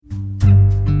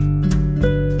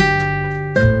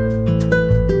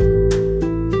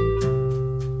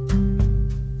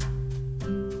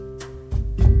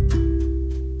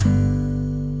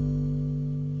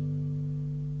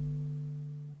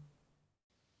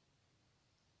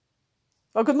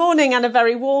Well, good morning and a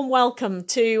very warm welcome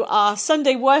to our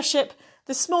Sunday worship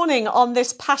this morning on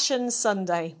this Passion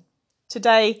Sunday.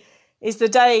 Today is the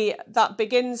day that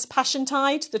begins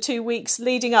Passiontide, the 2 weeks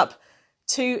leading up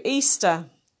to Easter.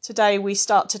 Today we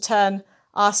start to turn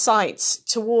our sights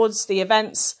towards the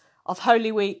events of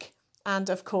Holy Week and,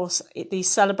 of course, the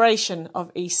celebration of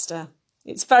Easter.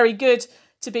 It's very good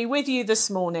to be with you this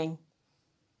morning.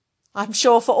 I'm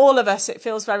sure for all of us it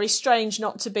feels very strange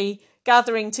not to be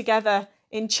gathering together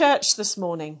in church this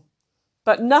morning,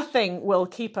 but nothing will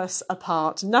keep us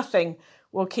apart. Nothing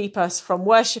will keep us from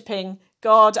worshipping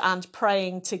God and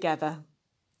praying together.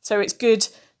 So it's good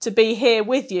to be here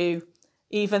with you,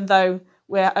 even though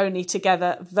we're only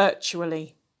together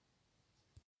virtually.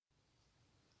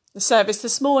 The service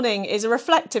this morning is a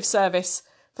reflective service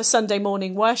for Sunday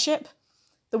morning worship.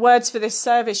 The words for this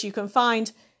service you can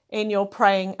find in your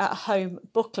Praying at Home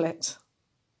booklet.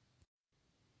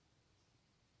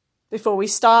 Before we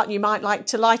start, you might like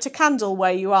to light a candle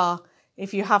where you are,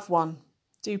 if you have one.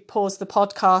 Do pause the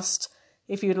podcast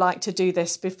if you'd like to do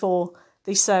this before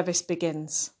the service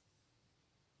begins.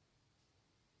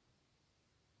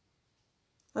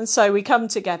 And so we come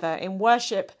together in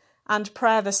worship and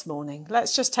prayer this morning.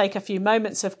 Let's just take a few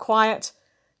moments of quiet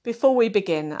before we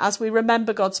begin, as we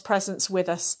remember God's presence with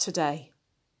us today.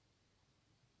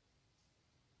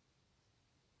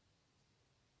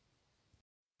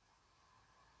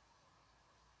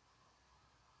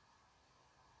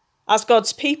 As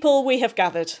God's people, we have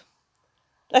gathered.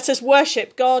 Let us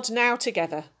worship God now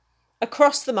together,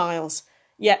 across the miles,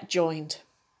 yet joined.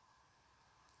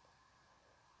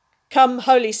 Come,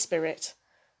 Holy Spirit,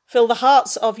 fill the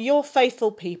hearts of your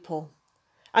faithful people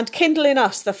and kindle in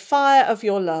us the fire of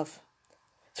your love.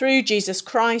 Through Jesus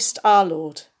Christ our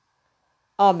Lord.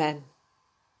 Amen.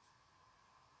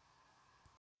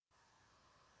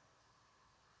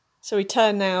 So we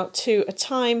turn now to a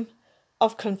time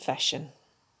of confession.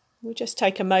 We'll just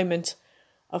take a moment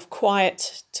of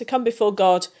quiet to come before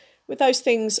God with those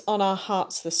things on our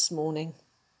hearts this morning.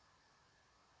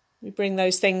 We bring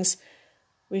those things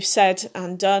we've said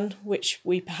and done which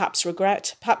we perhaps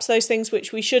regret, perhaps those things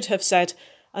which we should have said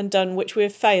and done which we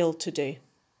have failed to do.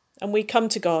 And we come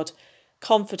to God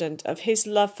confident of his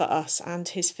love for us and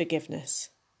his forgiveness.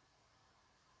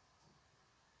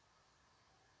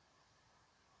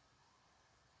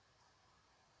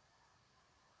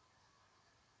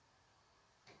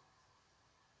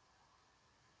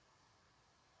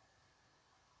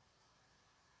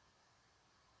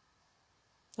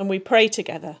 And we pray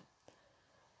together.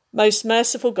 Most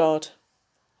merciful God,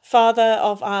 Father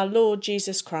of our Lord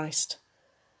Jesus Christ,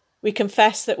 we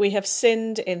confess that we have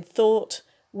sinned in thought,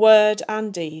 word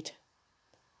and deed.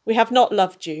 We have not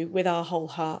loved you with our whole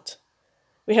heart.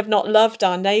 We have not loved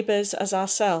our neighbours as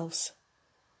ourselves.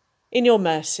 In your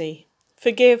mercy,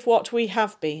 forgive what we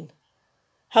have been.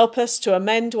 Help us to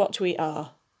amend what we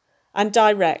are and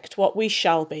direct what we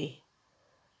shall be,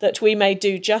 that we may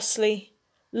do justly,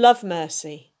 love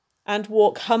mercy, and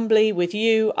walk humbly with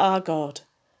you, our God.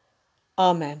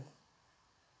 Amen.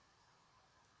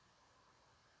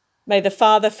 May the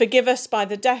Father forgive us by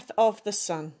the death of the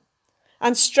Son,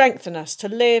 and strengthen us to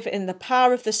live in the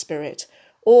power of the Spirit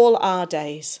all our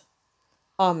days.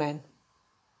 Amen.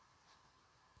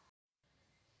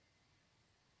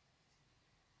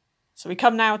 So we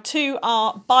come now to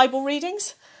our Bible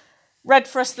readings, read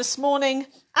for us this morning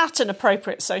at an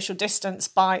appropriate social distance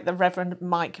by the Reverend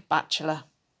Mike Batchelor.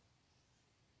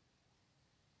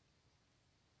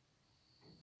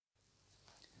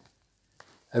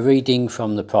 A reading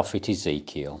from the prophet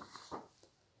Ezekiel.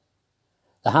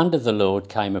 The hand of the Lord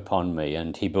came upon me,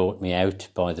 and he brought me out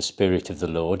by the Spirit of the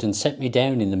Lord and set me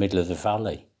down in the middle of the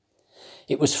valley.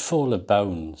 It was full of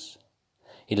bones.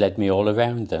 He led me all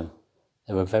around them.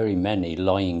 There were very many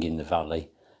lying in the valley,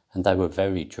 and they were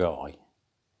very dry.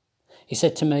 He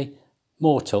said to me,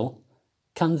 "Mortal,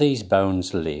 can these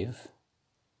bones live?"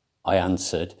 I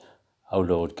answered, "O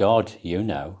Lord God, you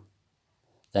know."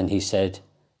 Then he said,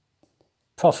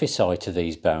 "Prophesy to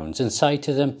these bones and say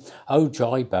to them, O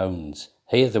dry bones,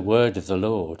 hear the word of the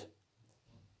Lord.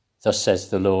 Thus says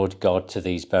the Lord God to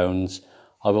these bones,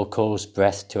 I will cause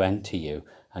breath to enter you,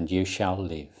 and you shall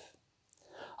live.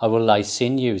 I will lay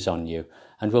sinews on you,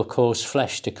 and will cause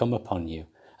flesh to come upon you,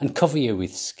 and cover you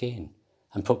with skin,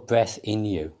 and put breath in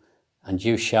you, and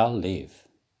you shall live.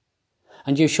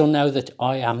 And you shall know that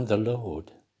I am the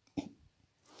Lord.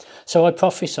 So I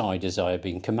prophesied as I had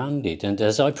been commanded, and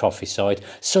as I prophesied,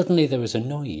 suddenly there was a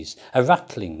noise, a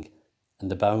rattling,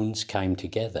 and the bones came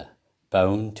together,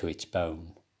 bone to its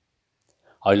bone.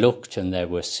 I looked, and there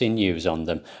were sinews on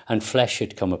them, and flesh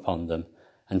had come upon them,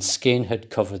 and skin had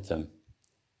covered them,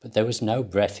 but there was no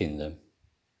breath in them.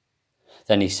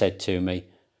 Then he said to me,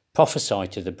 Prophesy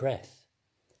to the breath.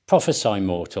 Prophesy,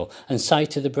 mortal, and say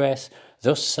to the breath,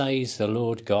 Thus says the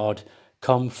Lord God,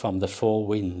 Come from the four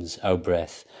winds, O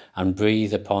breath, and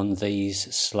breathe upon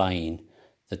these slain,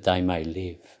 that they may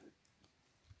live.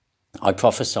 I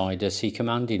prophesied as he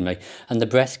commanded me, and the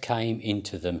breath came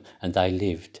into them, and they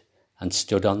lived, and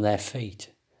stood on their feet,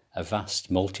 a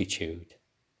vast multitude.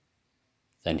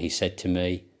 Then he said to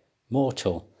me,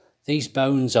 Mortal, these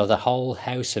bones are the whole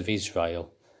house of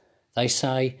Israel. They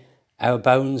say, Our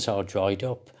bones are dried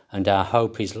up, and our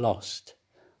hope is lost.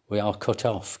 We are cut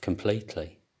off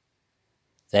completely.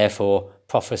 Therefore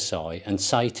prophesy, and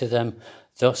say to them,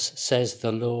 Thus says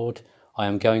the Lord, I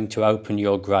am going to open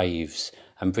your graves,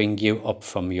 and bring you up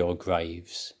from your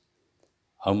graves,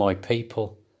 O my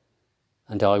people,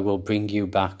 and I will bring you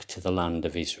back to the land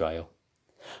of Israel.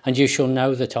 And you shall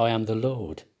know that I am the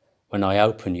Lord, when I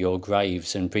open your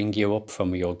graves and bring you up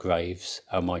from your graves,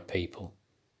 O my people.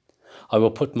 I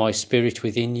will put my spirit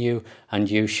within you,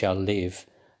 and you shall live,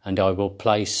 and I will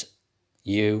place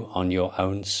you on your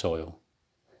own soil.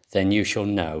 Then you shall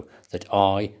know that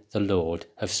I, the Lord,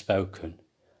 have spoken,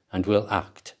 and will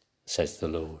act, says the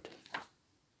Lord.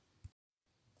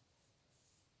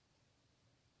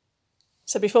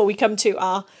 So before we come to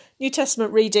our New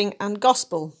Testament reading and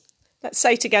Gospel, let's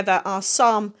say together our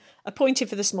psalm appointed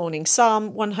for this morning,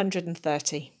 Psalm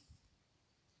 130.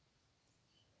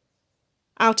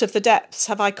 Out of the depths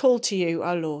have I called to you,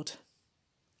 O Lord.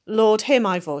 Lord, hear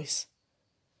my voice.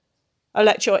 O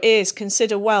let your ears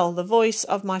consider well the voice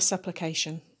of my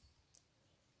supplication.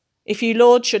 If you,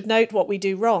 Lord, should note what we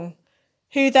do wrong,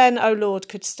 who then, O Lord,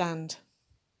 could stand?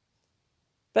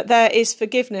 But there is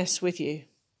forgiveness with you,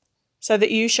 so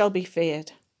that you shall be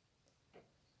feared.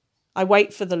 I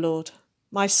wait for the Lord.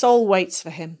 My soul waits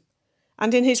for him,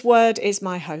 and in his word is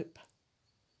my hope.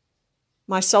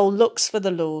 My soul looks for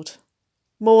the Lord,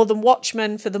 more than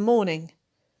watchmen for the morning,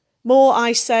 more,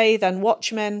 I say, than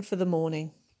watchmen for the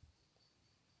morning.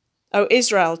 O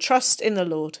Israel, trust in the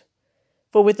Lord,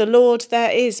 for with the Lord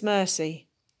there is mercy,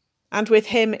 and with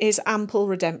him is ample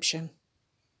redemption.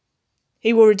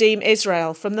 He will redeem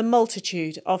Israel from the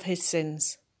multitude of his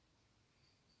sins.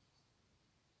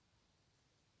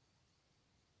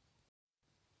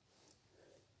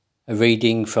 A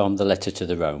reading from the letter to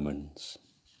the Romans.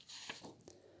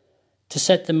 To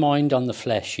set the mind on the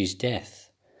flesh is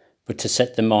death, but to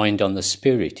set the mind on the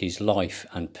Spirit is life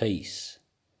and peace.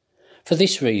 For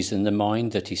this reason the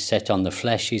mind that is set on the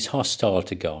flesh is hostile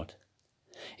to God.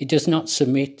 It does not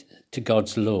submit to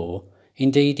God's law,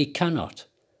 indeed it cannot,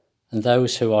 and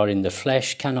those who are in the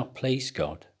flesh cannot please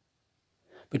God.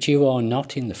 But you are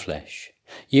not in the flesh,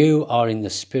 you are in the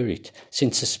Spirit,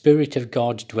 since the Spirit of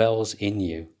God dwells in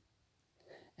you.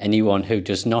 Anyone who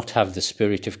does not have the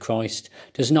Spirit of Christ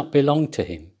does not belong to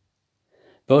him.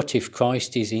 But if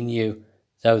Christ is in you,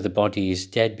 though the body is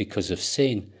dead because of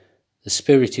sin, the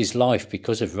Spirit is life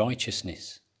because of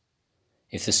righteousness.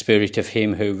 If the Spirit of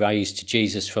him who raised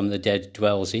Jesus from the dead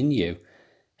dwells in you,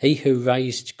 he who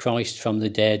raised Christ from the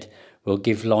dead will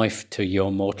give life to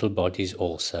your mortal bodies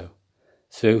also,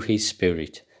 through his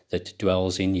Spirit that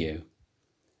dwells in you.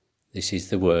 This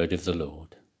is the word of the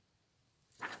Lord.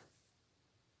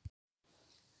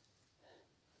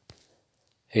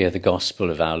 Hear the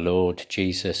gospel of our Lord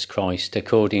Jesus Christ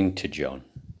according to John.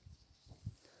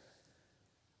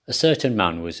 A certain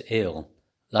man was ill,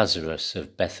 Lazarus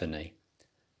of Bethany,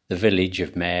 the village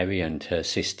of Mary and her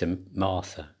sister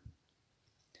Martha.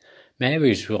 Mary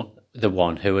was the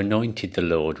one who anointed the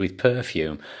Lord with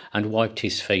perfume and wiped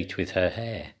his feet with her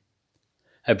hair.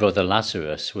 Her brother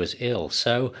Lazarus was ill,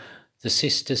 so the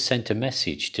sisters sent a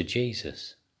message to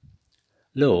Jesus.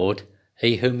 Lord,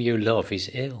 he whom you love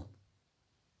is ill.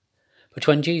 But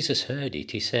when Jesus heard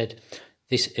it, he said,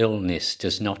 This illness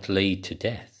does not lead to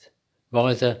death.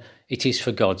 Rather, it is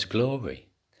for God's glory,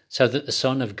 so that the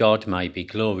Son of God may be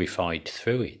glorified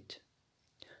through it.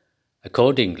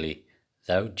 Accordingly,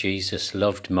 though Jesus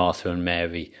loved Martha and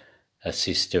Mary, her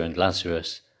sister, and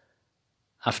Lazarus,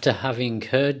 after having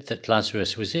heard that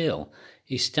Lazarus was ill,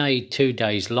 he stayed 2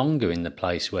 days longer in the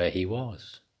place where he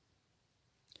was.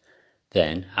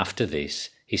 Then, after this,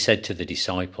 he said to the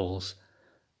disciples,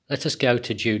 Let us go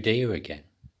to Judea again.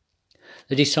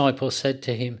 The disciples said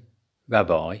to him,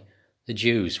 Rabbi, the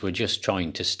Jews were just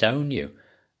trying to stone you,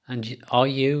 and are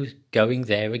you going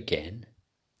there again?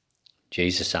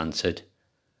 Jesus answered,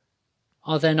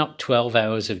 Are there not 12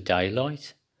 hours of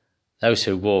daylight? Those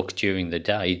who walk during the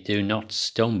day do not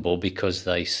stumble because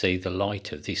they see the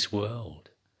light of this world.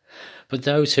 But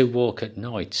those who walk at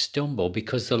night stumble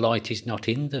because the light is not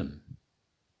in them.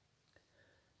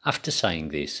 After saying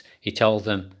this, he told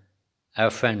them,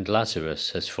 "Our friend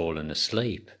Lazarus has fallen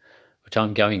asleep, but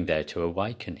I'm going there to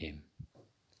awaken him."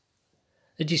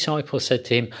 The disciples said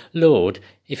to him, "Lord,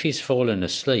 if he's fallen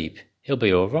asleep, he'll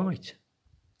be all right."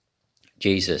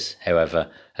 Jesus,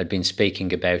 however, had been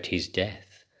speaking about his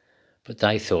death, but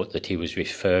they thought that he was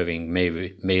referring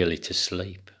merely to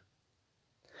sleep.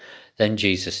 Then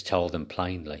Jesus told them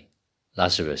plainly,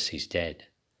 "Lazarus is dead.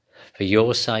 For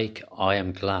your sake I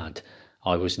am glad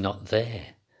I was not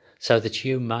there, so that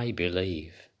you may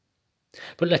believe.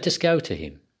 But let us go to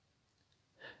him."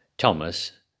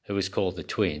 Thomas, who was called the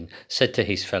twin, said to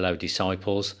his fellow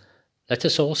disciples, "Let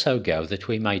us also go, that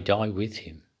we may die with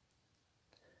him."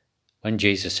 When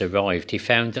Jesus arrived, he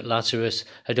found that Lazarus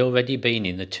had already been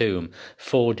in the tomb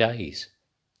 4 days.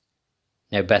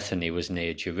 Now Bethany was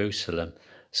near Jerusalem,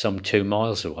 some 2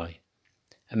 miles away,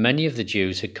 and many of the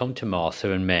Jews had come to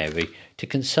Martha and Mary to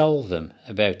console them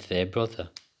about their brother.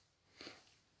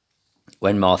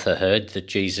 When Martha heard that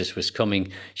Jesus was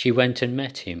coming, she went and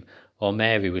met him, while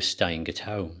Mary was staying at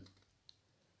home.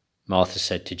 Martha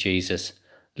said to Jesus,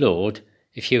 "Lord,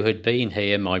 if you had been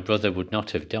here, my brother would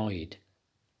not have died.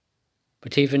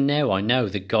 But even now I know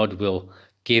that God will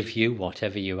give you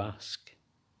whatever you ask."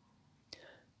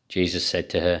 Jesus said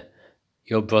to her,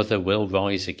 "Your brother will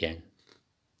rise again."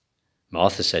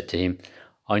 Martha said to him,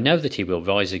 "I know that he will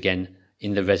rise again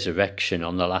in the resurrection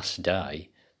on the last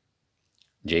day."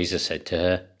 Jesus said to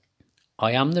her,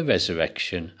 "I am the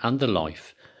resurrection and the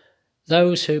life.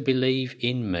 Those who believe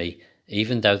in me,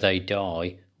 even though they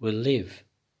die, will live.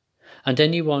 And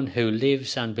anyone who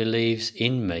lives and believes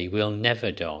in me will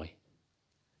never die.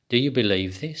 Do you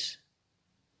believe this?"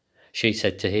 She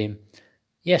said to him,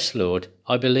 "Yes, Lord,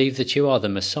 I believe that you are the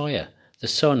Messiah, the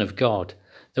Son of God,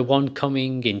 the one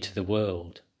coming into the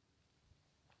world."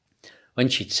 When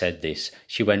she'd said this,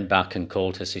 she went back and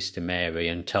called her sister Mary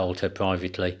and told her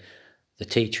privately, "The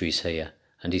teacher is here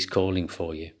and is calling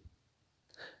for you."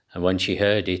 And when she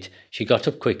heard it, she got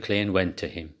up quickly and went to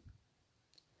him.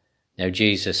 Now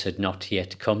Jesus had not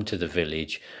yet come to the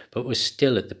village, but was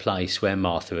still at the place where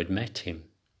Martha had met him.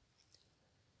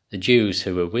 The Jews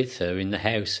who were with her in the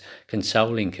house,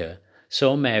 consoling her,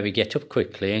 saw Mary get up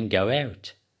quickly and go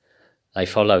out. They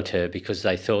followed her because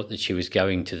they thought that she was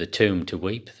going to the tomb to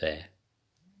weep there.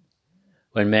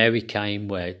 When Mary came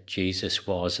where Jesus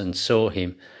was and saw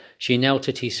him, she knelt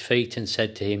at his feet and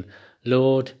said to him,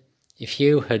 "Lord, if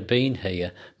you had been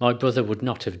here, my brother would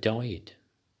not have died."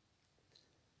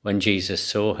 When Jesus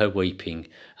saw her weeping,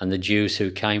 and the Jews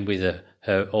who came with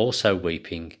her also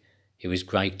weeping, he was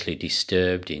greatly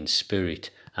disturbed in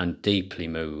spirit and deeply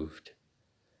moved.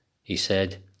 He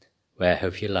said, "Where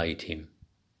have you laid him?"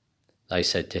 They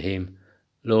said to him,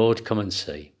 "Lord, come and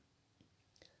see."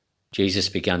 Jesus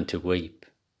began to weep.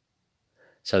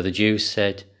 So the Jews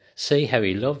said, "See how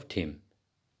he loved him."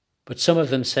 But some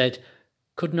of them said,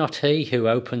 "Could not he who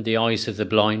opened the eyes of the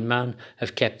blind man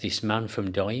have kept this man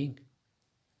from dying?"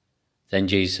 Then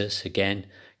Jesus, again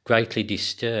greatly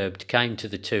disturbed, came to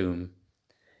the tomb.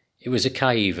 It was a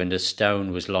cave, and a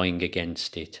stone was lying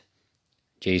against it.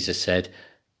 Jesus said,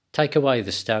 "Take away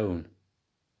the stone."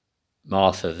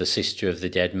 Martha, the sister of the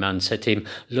dead man, said to him,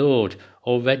 "Lord,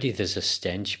 already there's a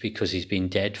stench because he's been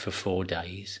dead for 4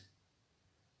 days."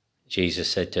 Jesus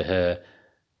said to her,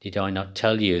 "Did I not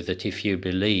tell you that if you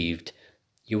believed,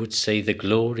 you would see the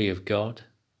glory of God?"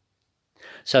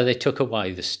 So they took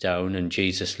away the stone, and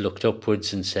Jesus looked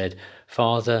upwards and said,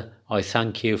 "Father, I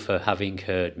thank you for having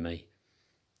heard me.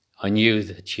 I knew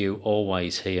that you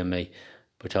always hear me,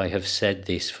 but I have said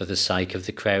this for the sake of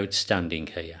the crowd standing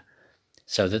here,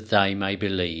 so that they may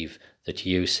believe that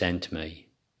you sent me."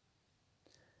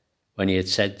 When he had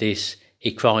said this,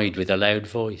 he cried with a loud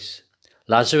voice,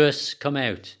 "Lazarus, come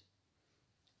out."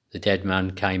 The dead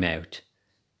man came out,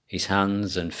 his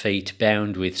hands and feet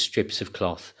bound with strips of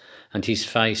cloth, and his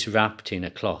face wrapped in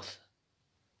a cloth.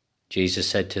 Jesus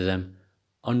said to them,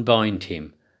 "Unbind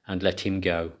him and let him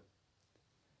go."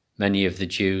 Many of the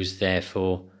Jews,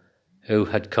 therefore, who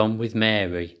had come with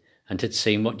Mary and had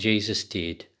seen what Jesus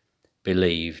did,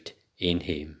 believed in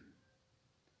him.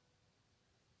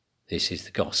 This is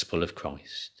the gospel of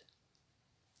Christ.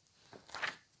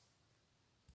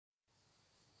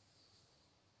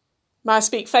 May I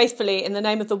speak faithfully in the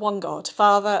name of the one God,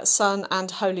 Father, Son, and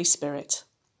Holy Spirit.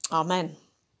 Amen.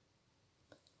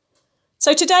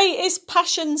 So today is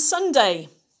Passion Sunday,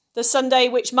 the Sunday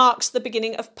which marks the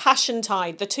beginning of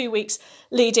Passiontide, the 2 weeks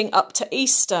leading up to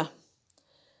Easter.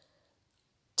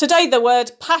 Today, the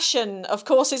word passion, of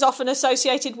course, is often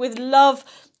associated with love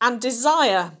and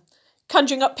desire,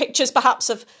 conjuring up pictures perhaps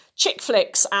of chick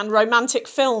flicks and romantic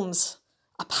films.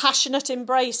 a passionate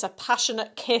embrace, a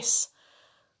passionate kiss.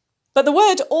 But the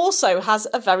word also has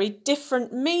a very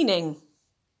different meaning.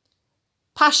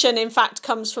 Passion, in fact,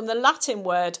 comes from the Latin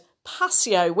word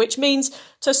passio, which means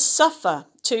to suffer,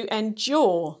 to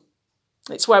endure.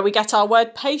 It's where we get our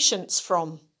word patience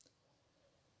from.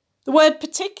 The word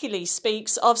particularly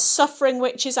speaks of suffering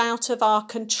which is out of our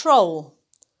control.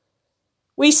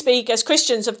 We speak as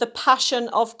Christians of the passion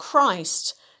of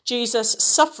Christ, Jesus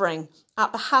suffering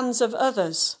at the hands of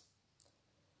others.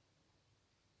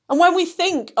 And when we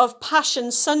think of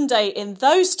Passion Sunday in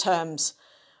those terms,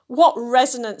 what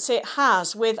resonance it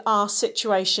has with our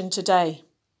situation today.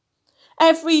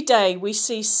 Every day we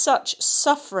see such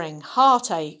suffering,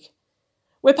 heartache.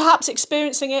 We're perhaps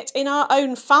experiencing it in our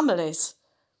own families,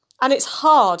 and it's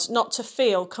hard not to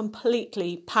feel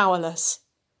completely powerless.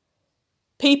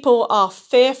 People are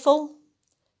fearful,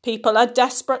 people are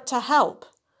desperate to help,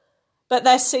 but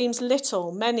there seems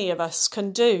little many of us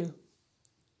can do.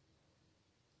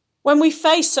 When we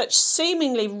face such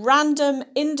seemingly random,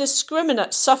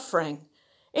 indiscriminate suffering,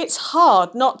 it's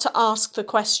hard not to ask the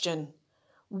question,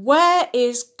 where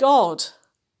is God?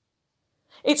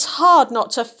 It's hard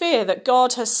not to fear that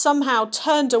God has somehow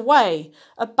turned away,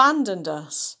 abandoned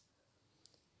us.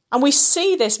 And we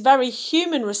see this very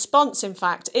human response, in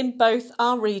fact, in both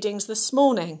our readings this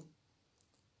morning.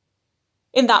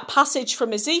 In that passage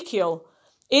from Ezekiel,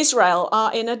 Israel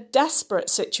are in a desperate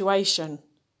situation.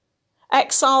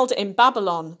 Exiled in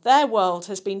Babylon, their world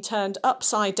has been turned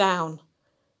upside down.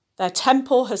 Their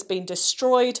temple has been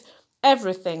destroyed.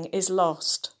 Everything is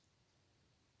lost.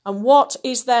 And what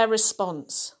is their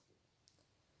response?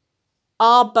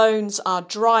 Our bones are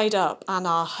dried up and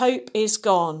our hope is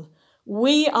gone.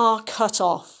 We are cut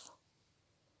off.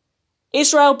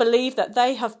 Israel believe that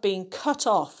they have been cut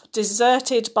off,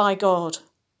 deserted by God.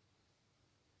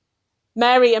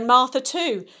 Mary and Martha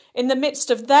too, in the midst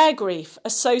of their grief,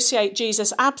 associate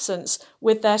Jesus' absence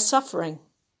with their suffering.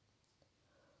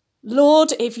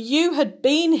 Lord, if you had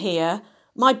been here,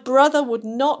 my brother would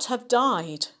not have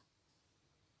died.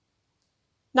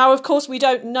 Now, of course, we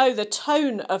don't know the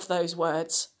tone of those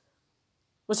words.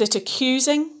 Was it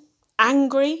accusing,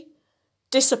 angry,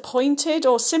 disappointed,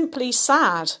 or simply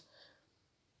sad?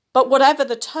 But whatever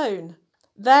the tone,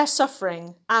 their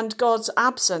suffering and God's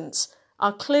absence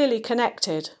are clearly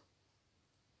connected.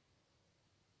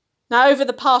 Now, over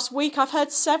the past week, I've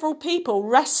heard several people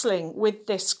wrestling with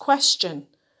this question.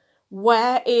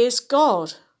 Where is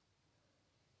God?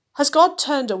 Has God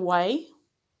turned away?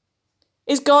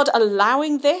 Is God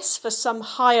allowing this for some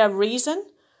higher reason?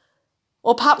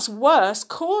 Or perhaps worse,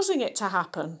 causing it to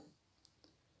happen?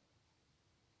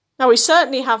 Now, we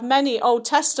certainly have many Old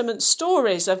Testament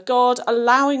stories of God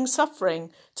allowing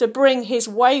suffering to bring his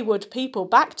wayward people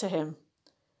back to him.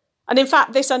 And in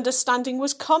fact, this understanding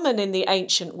was common in the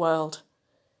ancient world.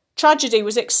 Tragedy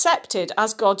was accepted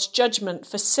as God's judgment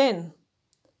for sin.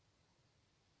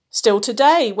 Still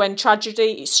today, when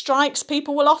tragedy strikes,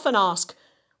 people will often ask,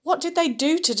 what did they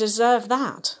do to deserve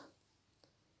that?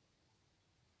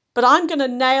 But I'm going to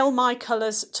nail my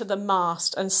colours to the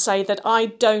mast and say that I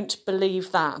don't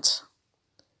believe that.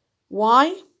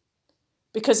 Why?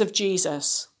 Because of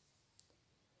Jesus.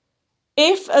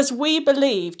 If, as we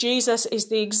believe, Jesus is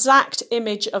the exact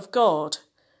image of God,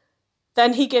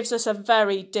 then he gives us a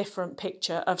very different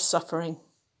picture of suffering.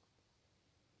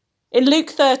 In Luke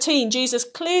 13, Jesus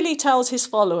clearly tells his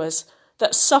followers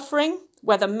that suffering,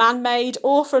 whether man-made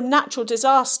or from natural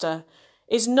disaster,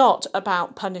 is not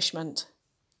about punishment.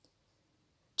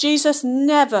 Jesus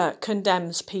never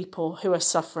condemns people who are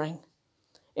suffering.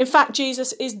 In fact,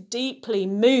 Jesus is deeply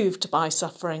moved by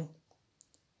suffering.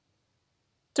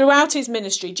 Throughout his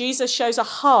ministry, Jesus shows a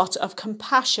heart of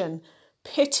compassion,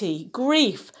 pity,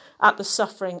 grief at the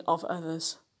suffering of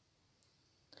others.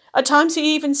 At times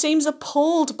he even seems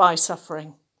appalled by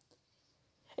suffering.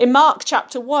 In Mark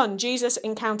chapter 1, Jesus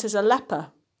encounters a leper.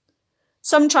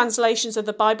 Some translations of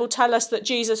the Bible tell us that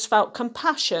Jesus felt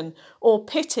compassion or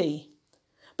pity.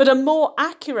 But a more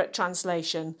accurate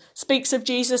translation speaks of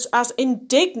Jesus as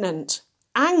indignant,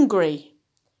 angry.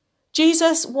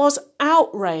 Jesus was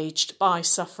outraged by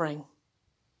suffering.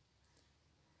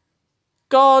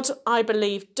 God, I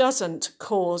believe, doesn't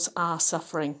cause our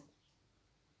suffering,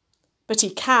 but he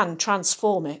can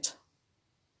transform it.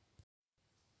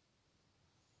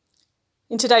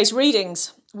 In today's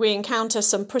readings, we encounter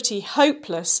some pretty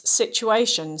hopeless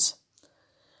situations.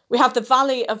 We have the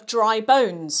valley of dry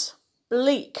bones,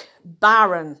 bleak,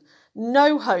 barren,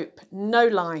 no hope, no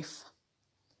life.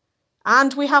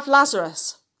 And we have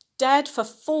Lazarus, dead for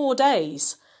 4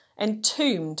 days,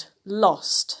 entombed,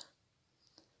 lost.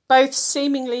 Both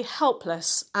seemingly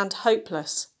helpless and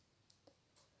hopeless.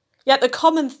 Yet the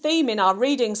common theme in our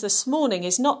readings this morning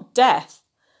is not death,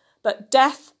 but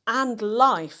death and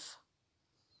life.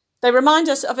 They remind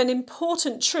us of an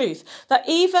important truth, that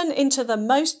even into the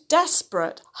most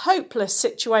desperate, hopeless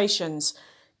situations,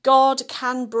 God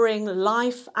can bring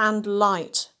life and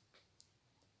light.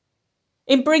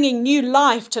 In bringing new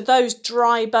life to those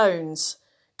dry bones,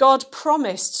 God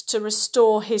promised to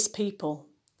restore his people.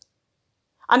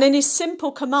 And in his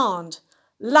simple command,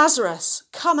 Lazarus,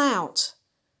 come out,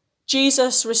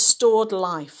 Jesus restored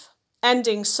life,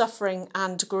 ending suffering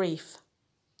and grief.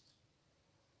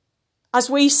 As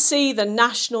we see the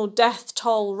national death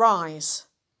toll rise,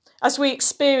 as we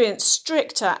experience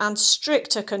stricter and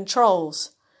stricter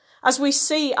controls, as we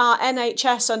see our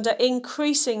NHS under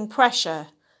increasing pressure,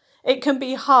 it can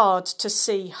be hard to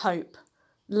see hope,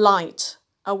 light,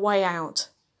 a way out.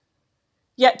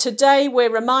 Yet today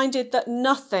we're reminded that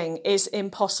nothing is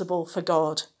impossible for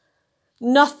God.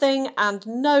 Nothing and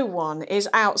no one is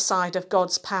outside of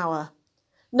God's power.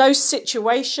 No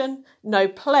situation, no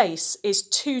place is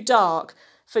too dark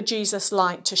for Jesus'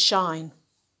 light to shine.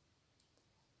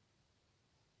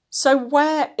 So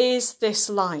where is this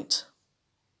light?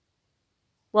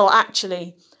 Well,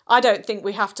 actually, I don't think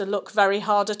we have to look very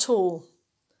hard at all.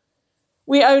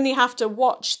 We only have to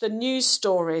watch the news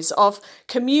stories of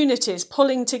communities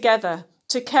pulling together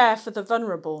to care for the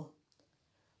vulnerable.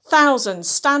 Thousands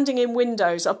standing in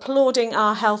windows applauding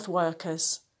our health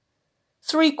workers.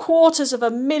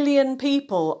 750,000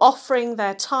 people offering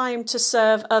their time to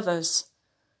serve others.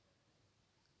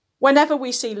 Whenever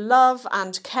we see love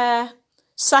and care,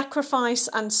 sacrifice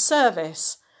and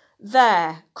service,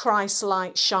 there Christ's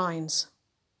light shines.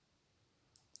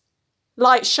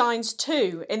 Light shines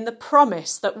too in the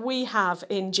promise that we have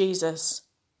in Jesus.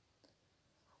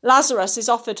 Lazarus is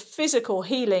offered physical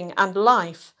healing and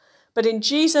life, but in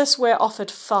Jesus we're offered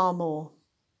far more.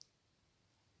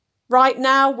 Right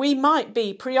now we might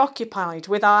be preoccupied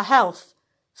with our health,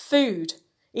 food,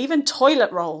 even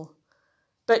toilet roll,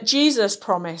 but Jesus'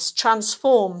 promise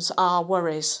transforms our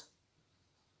worries.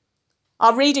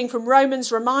 Our reading from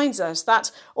Romans reminds us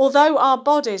that although our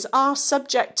bodies are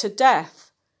subject to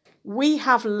death, we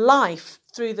have life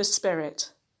through the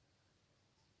Spirit.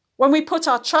 When we put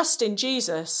our trust in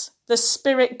Jesus, the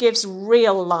Spirit gives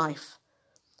real life.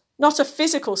 Not a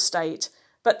physical state,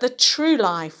 but the true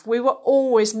life we were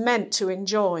always meant to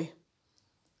enjoy.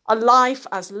 A life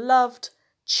as loved,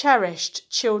 cherished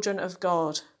children of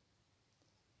God.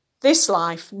 This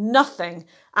life, nothing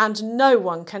and no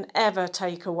one can ever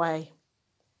take away.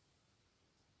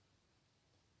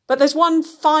 But there's one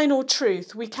final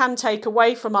truth we can take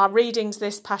away from our readings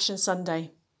this Passion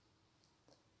Sunday.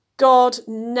 God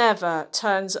never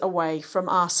turns away from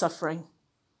our suffering.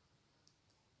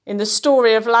 In the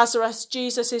story of Lazarus,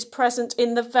 Jesus is present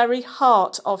in the very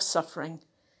heart of suffering.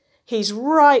 He's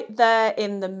right there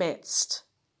in the midst.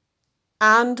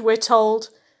 And we're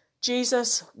told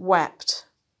Jesus wept.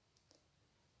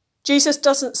 Jesus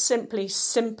doesn't simply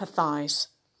sympathise.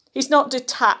 He's not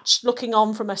detached, looking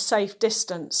on from a safe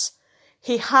distance.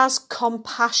 He has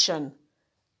compassion.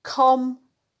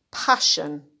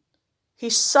 Compassion. He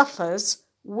suffers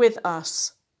with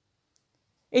us.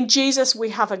 In Jesus, we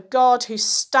have a God who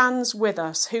stands with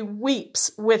us, who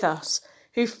weeps with us,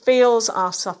 who feels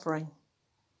our suffering.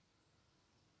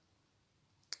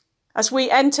 As we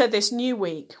enter this new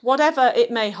week, whatever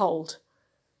it may hold,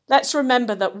 let's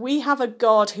remember that we have a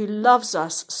God who loves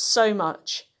us so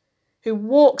much, who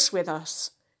walks with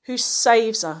us, who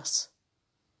saves us.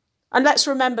 And let's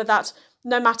remember that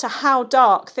no matter how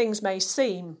dark things may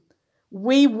seem,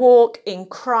 we walk in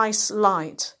Christ's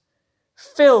light,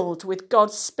 filled with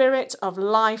God's Spirit of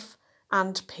life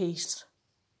and peace.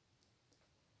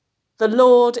 The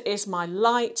Lord is my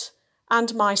light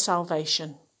and my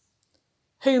salvation.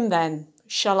 Whom then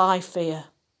shall I fear?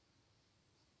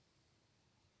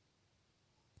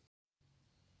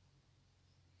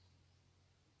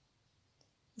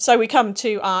 So we come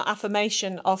to our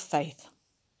affirmation of faith.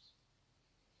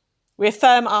 We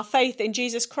affirm our faith in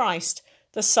Jesus Christ,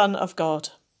 the Son of God.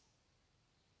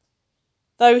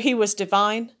 Though he was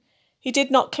divine, he did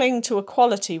not cling to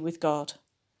equality with God,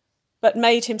 but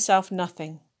made himself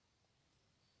nothing.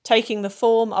 Taking the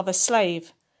form of a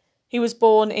slave, he was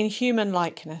born in human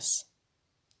likeness.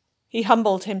 He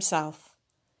humbled himself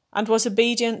and was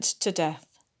obedient to death,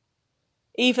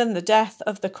 even the death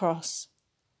of the cross.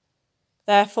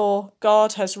 Therefore,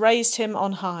 God has raised him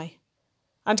on high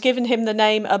and given him the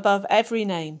name above every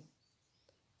name,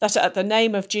 that at the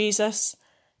name of Jesus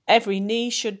every knee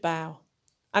should bow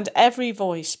and every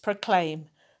voice proclaim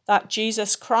that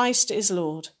Jesus Christ is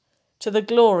Lord, to the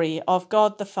glory of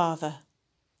God the Father.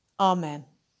 Amen.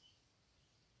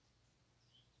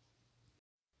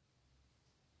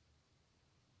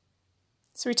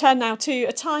 So we turn now to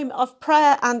a time of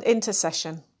prayer and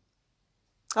intercession.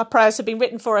 Our prayers have been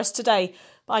written for us today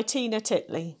by Tina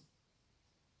Titley.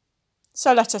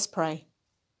 So let us pray.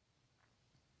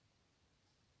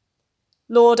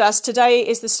 Lord, as today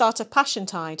is the start of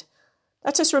Passiontide,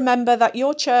 let us remember that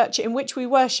your church in which we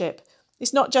worship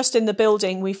is not just in the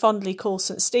building we fondly call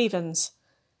St. Stephen's,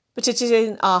 but it is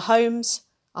in our homes,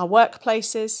 our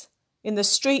workplaces, in the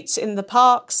streets, in the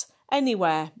parks,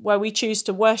 anywhere where we choose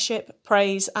to worship,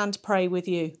 praise and pray with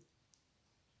you.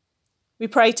 We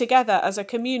pray together as a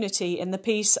community in the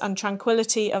peace and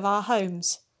tranquillity of our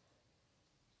homes.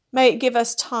 May it give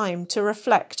us time to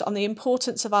reflect on the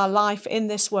importance of our life in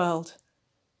this world,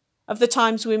 of the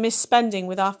times we miss spending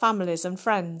with our families and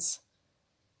friends.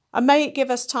 And may it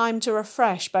give us time to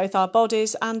refresh both our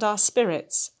bodies and our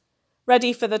spirits,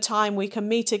 ready for the time we can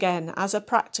meet again as a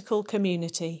practical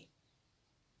community.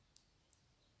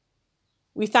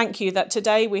 We thank you that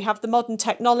today we have the modern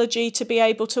technology to be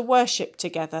able to worship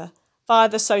together via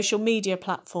the social media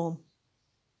platform.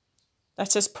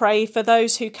 Let us pray for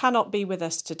those who cannot be with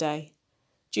us today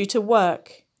due to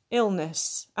work,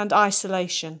 illness and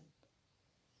isolation.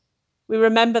 We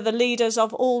remember the leaders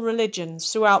of all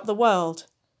religions throughout the world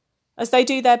as they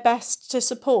do their best to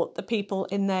support the people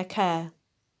in their care.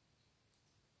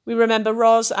 We remember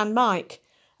Ros and Mike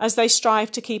as they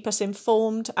strive to keep us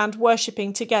informed and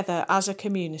worshipping together as a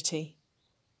community.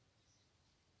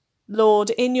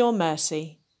 Lord, in your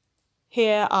mercy,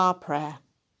 hear our prayer.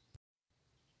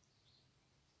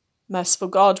 Merciful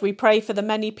God, we pray for the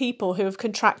many people who have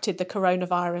contracted the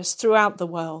coronavirus throughout the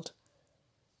world.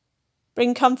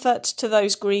 Bring comfort to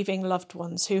those grieving loved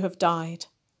ones who have died,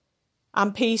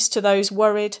 and peace to those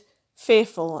worried,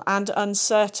 fearful and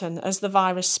uncertain as the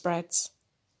virus spreads.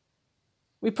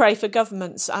 We pray for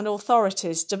governments and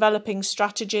authorities developing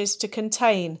strategies to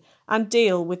contain and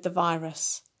deal with the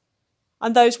virus,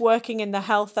 and those working in the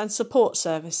health and support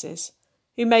services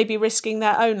who may be risking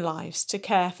their own lives to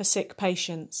care for sick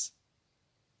patients.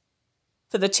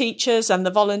 For the teachers and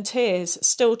the volunteers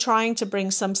still trying to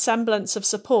bring some semblance of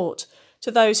support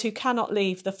to those who cannot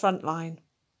leave the front line.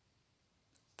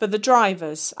 For the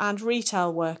drivers and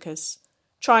retail workers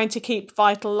trying to keep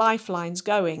vital lifelines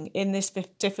going in this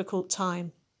difficult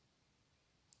time.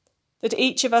 That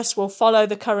each of us will follow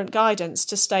the current guidance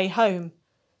to stay home,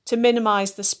 to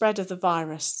minimise the spread of the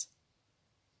virus.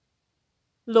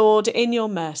 Lord, in your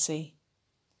mercy,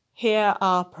 hear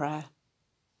our prayer.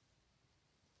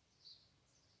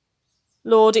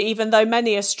 Lord, even though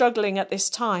many are struggling at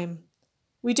this time,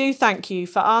 we do thank you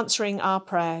for answering our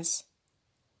prayers,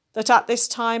 that at this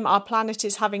time our planet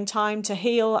is having time to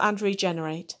heal and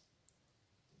regenerate.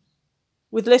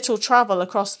 With little travel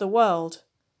across the world,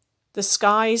 the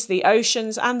skies, the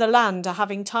oceans and the land are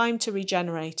having time to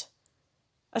regenerate,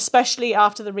 especially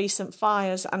after the recent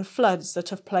fires and floods that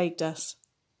have plagued us.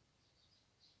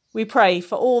 We pray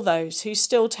for all those who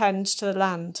still tend to the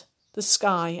land, the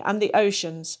sky and the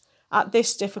oceans at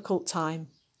this difficult time.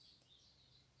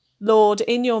 Lord,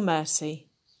 in your mercy,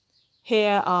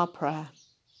 hear our prayer.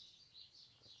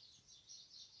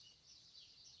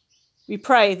 We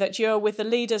pray that you are with the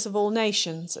leaders of all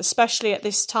nations, especially at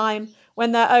this time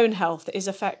when their own health is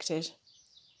affected.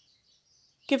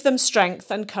 Give them strength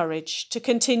and courage to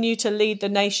continue to lead the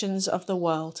nations of the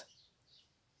world.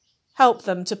 Help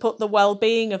them to put the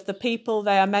well-being of the people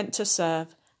they are meant to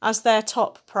serve as their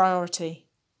top priority.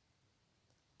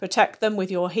 Protect them with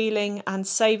your healing and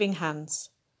saving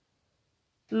hands.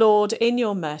 Lord, in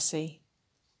your mercy,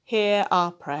 hear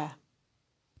our prayer.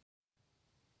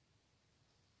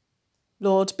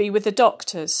 Lord, be with the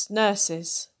doctors,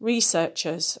 nurses,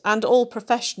 researchers, and all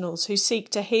professionals who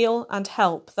seek to heal and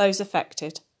help those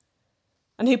affected,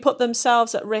 and who put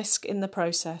themselves at risk in the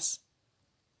process.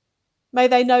 May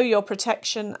they know your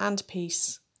protection and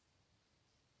peace.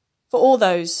 For all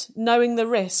those knowing the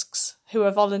risks who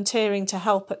are volunteering to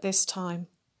help at this time.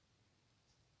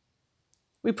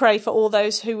 We pray for all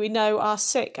those who we know are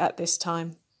sick at this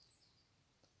time.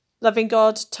 Loving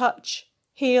God, touch,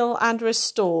 heal and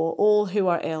restore all who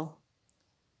are ill.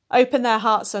 Open their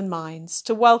hearts and minds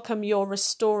to welcome your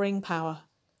restoring power,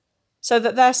 so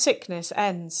that their sickness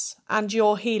ends and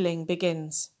your healing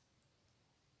begins.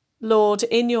 Lord,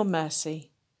 in your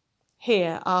mercy,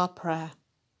 hear our prayer.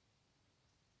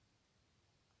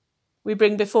 We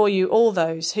bring before you all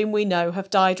those whom we know have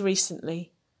died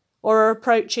recently or are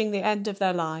approaching the end of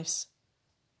their lives.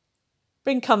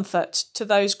 Bring comfort to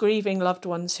those grieving loved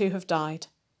ones who have died,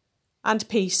 and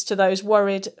peace to those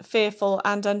worried, fearful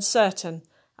and uncertain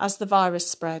as the virus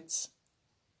spreads.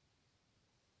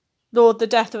 Lord, the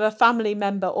death of a family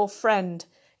member or friend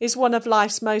is one of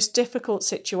life's most difficult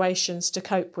situations to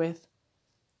cope with.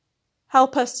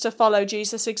 Help us to follow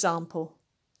Jesus' example,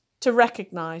 to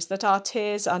recognise that our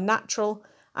tears are natural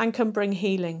and can bring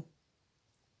healing.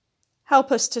 Help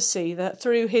us to see that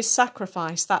through his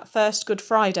sacrifice that first Good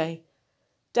Friday,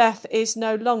 death is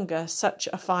no longer such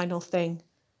a final thing,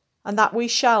 and that we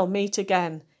shall meet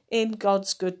again in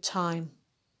God's good time.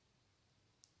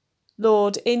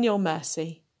 Lord, in your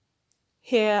mercy,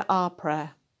 hear our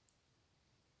prayer.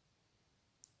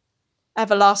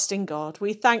 Everlasting God,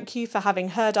 we thank you for having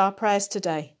heard our prayers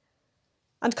today,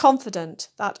 and confident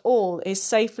that all is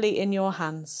safely in your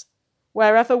hands,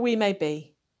 wherever we may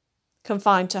be,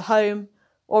 confined to home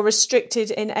or restricted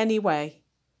in any way.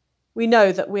 We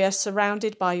know that we are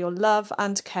surrounded by your love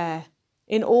and care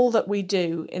in all that we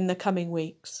do in the coming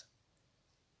weeks.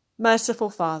 Merciful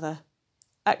Father,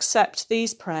 accept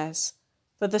these prayers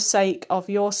for the sake of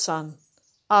your Son,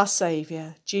 our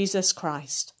Saviour, Jesus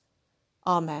Christ.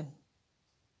 Amen.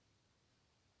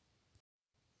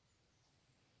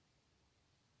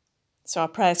 So our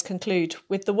prayers conclude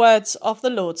with the words of the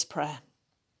Lord's Prayer.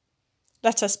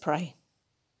 Let us pray.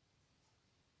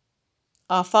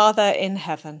 Our Father in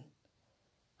heaven,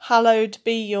 hallowed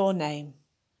be your name.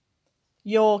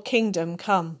 Your kingdom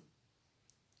come.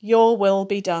 Your will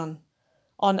be done,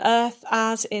 on earth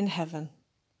as in heaven.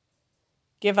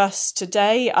 Give us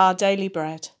today our daily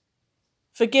bread.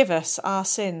 Forgive us our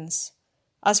sins,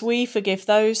 as we forgive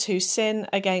those who sin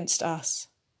against us.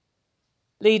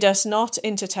 Lead us not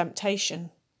into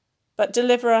temptation, but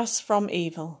deliver us from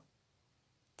evil.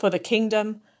 For the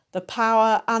kingdom, the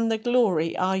power, and the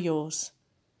glory are yours,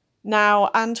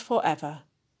 now and forever.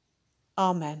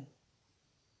 Amen.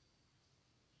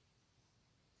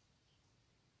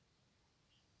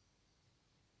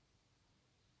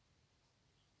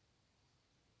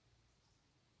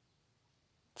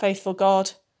 Faithful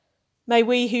God, may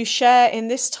we who share in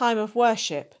this time of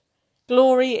worship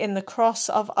glory in the cross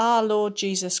of our Lord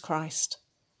Jesus Christ,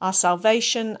 our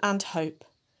salvation and hope,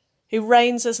 who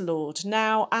reigns as Lord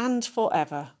now and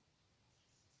forever.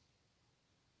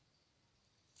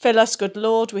 Fill us, good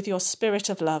Lord, with your spirit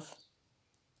of love,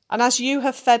 and as you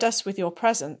have fed us with your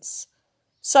presence,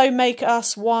 so make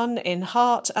us one in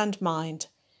heart and mind,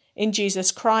 in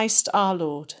Jesus Christ our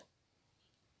Lord.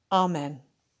 Amen.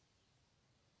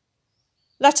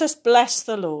 Let us bless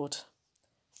the Lord.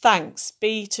 Thanks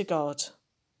be to God.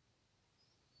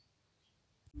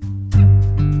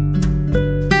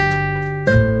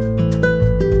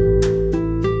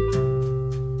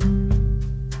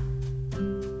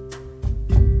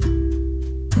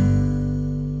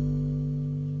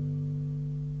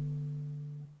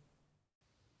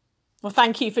 Well,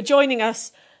 thank you for joining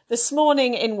us this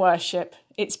morning in worship.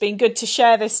 It's been good to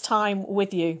share this time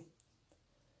with you.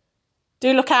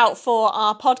 Do look out for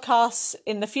our podcasts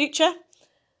in the future.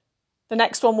 The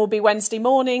next one will be Wednesday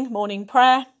morning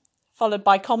prayer, followed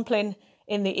by Compline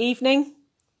in the evening.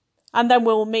 And then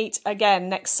we'll meet again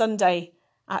next Sunday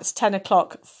at 10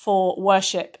 o'clock for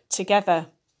worship together.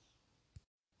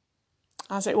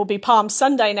 As it will be Palm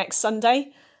Sunday next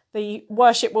Sunday, the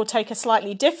worship will take a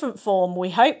slightly different form,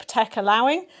 we hope, tech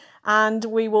allowing, and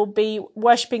we will be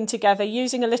worshipping together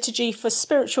using a liturgy for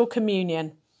spiritual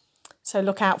communion. So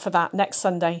look out for that next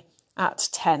Sunday at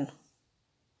 10.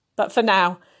 But for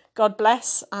now, God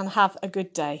bless and have a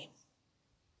good day.